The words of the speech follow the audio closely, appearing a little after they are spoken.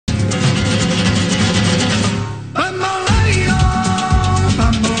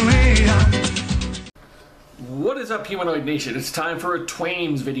is up, Humanoid Nation? It's time for a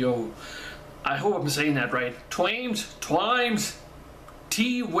Twames video. I hope I'm saying that right. Twames? Twimes?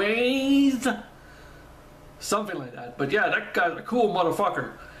 T-Ways? Something like that. But yeah, that guy's a cool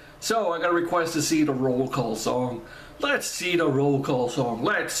motherfucker. So I got a request to see the roll call song. Let's see the roll call song.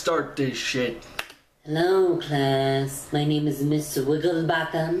 Let's start this shit. Hello class, my name is Miss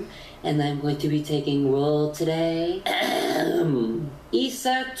Wigglebottom and I'm going to be taking roll today.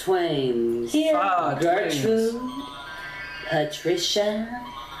 Issa Twames. Here, Gertrude, Twames. Patricia,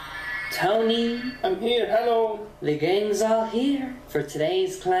 Tony. I'm here, hello. The gang's all here for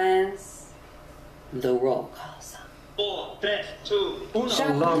today's class. The roll call song. 4, 3, 2,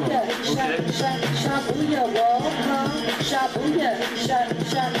 1. Love him. Okay. Shabuya roll call. Shabuya,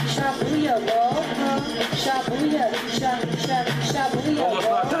 shabuya roll call. Shabuya, shabuya Almost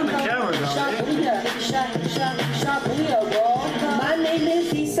knocked down the camera down, eh? Shabuya roll call. My name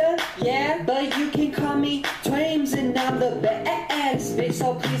is Issa, yeah, but you can call me Twames and I'm the best, bitch,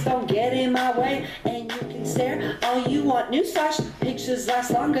 so please don't get in my way. And you can stare all you want. Newsflash, pictures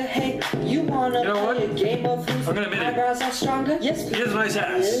last longer. Hey, you wanna play a game of who's eyebrows are stronger? Yes, He has a nice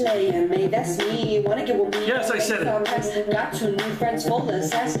ass. that's me. Wanna get with me? Yes, I said it. Got 2 new friends full of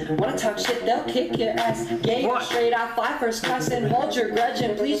sass. Wanna talk shit, they'll kick your ass. Game What? straight out, fly first class and hold your grudge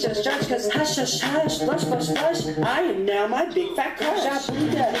and please just judge. Cause hush, hush, hush, blush, blush, blush. I am now my big fat crush.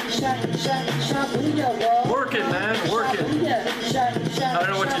 Shabuya, shabuya, roll. Work it, man. Work it. I don't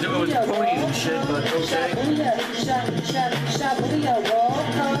know what to do with ponies and shit, but okay. Shabuya, roll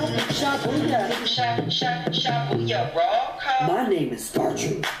call. Shabuya, roll call. My name is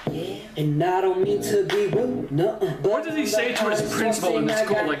Gertrude. Yeah. And I don't mean to be rude. No. What does he say to his principal in the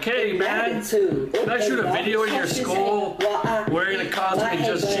school? Like, hey, man, can I shoot a video in your school wearing a costume and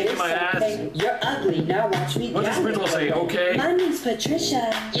just shaking my ass? You're ugly, now watch me. What does the principal say? Okay. My name's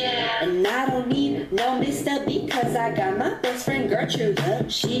Patricia. Yeah. And I don't need no Mr. because I got my best friend Gertrude.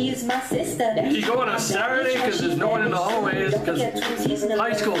 She's my sister. You go on a Saturday because there's no one in the hallways, because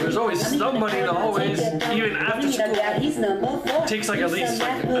high school there's always somebody in the hallways, even after school. It takes like at least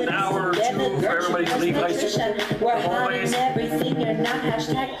like an hour or 2 for everybody to leave high school. The hallways.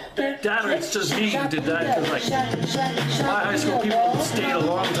 Dad, or it's just me who did that, because like my high school people stayed a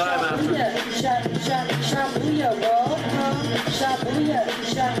long time after.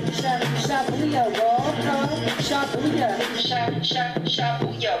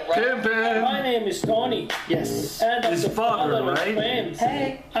 Pimpin'. My name is Tony. Yes. And I'm His the father, of right? Twames.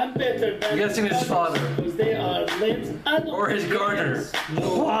 Hey. I'm better than I'm guessing his father. because they are lit. Or his gardener. I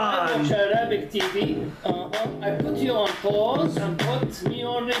Juan. watch Arabic TV. I put you on pause and put me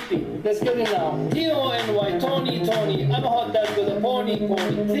on repeat. Let's get it now. T-O-N-Y, Tony, Tony. I'm a hot dog with a pony.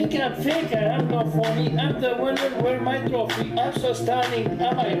 Think I'm fake, I am not phony. I'm the winner, where my trophy. I'm so stunning,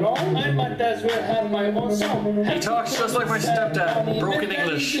 am I wrong? I might as well have my own song. He talks just like my stepdad, broken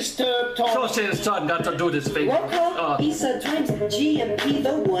English. So say his son got to do this thing. Roll call, Issa Twames, GMP,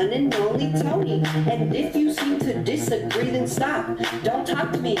 the one and only Tony. And if you seem to disagree, then stop. Don't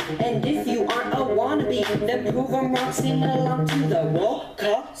talk to me. And if you aren't a wannabe, then prove I'm wrong. Sing along to the roll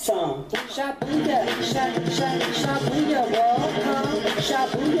call song. Shabuya, shabuya, roll call.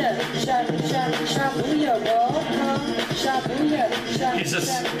 Shabuya, shabuya, roll call. Shabuya, He's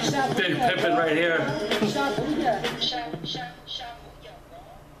just big pimpin' right here. Shabuya,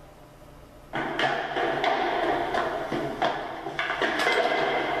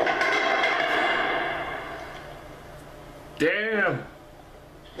 Damn.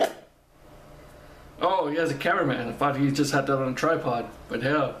 Oh, he has a cameraman. I thought he just had that on a tripod. But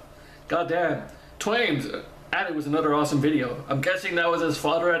hell, goddamn. Twames, it was another awesome video. I'm guessing that was his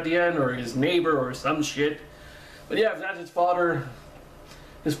father at the end, or his neighbor, or some shit. But yeah, if that's his father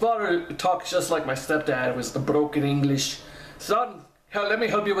talks just like my stepdad with the broken English. Son, hell, let me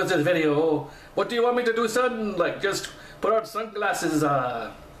help you with this video. Oh, what do you want me to do, son? Like, just put on sunglasses.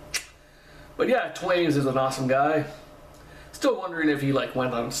 But yeah, Twames is an awesome guy. Still wondering if he like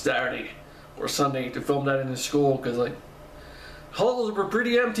went on Saturday or Sunday to film that in his school, because like halls were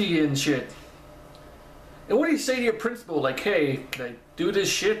pretty empty and shit. And what do you say to your principal? Like, hey, can I do this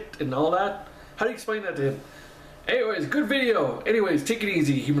shit and all that? How do you explain that to him? Anyways, good video. Anyways, take it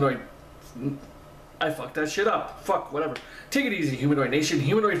easy, Humanoid. I fucked that shit up. Fuck, whatever. Take it easy, Humanoid Nation.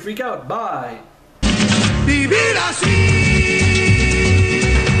 Humanoid Freak Out. Bye. Vivir así.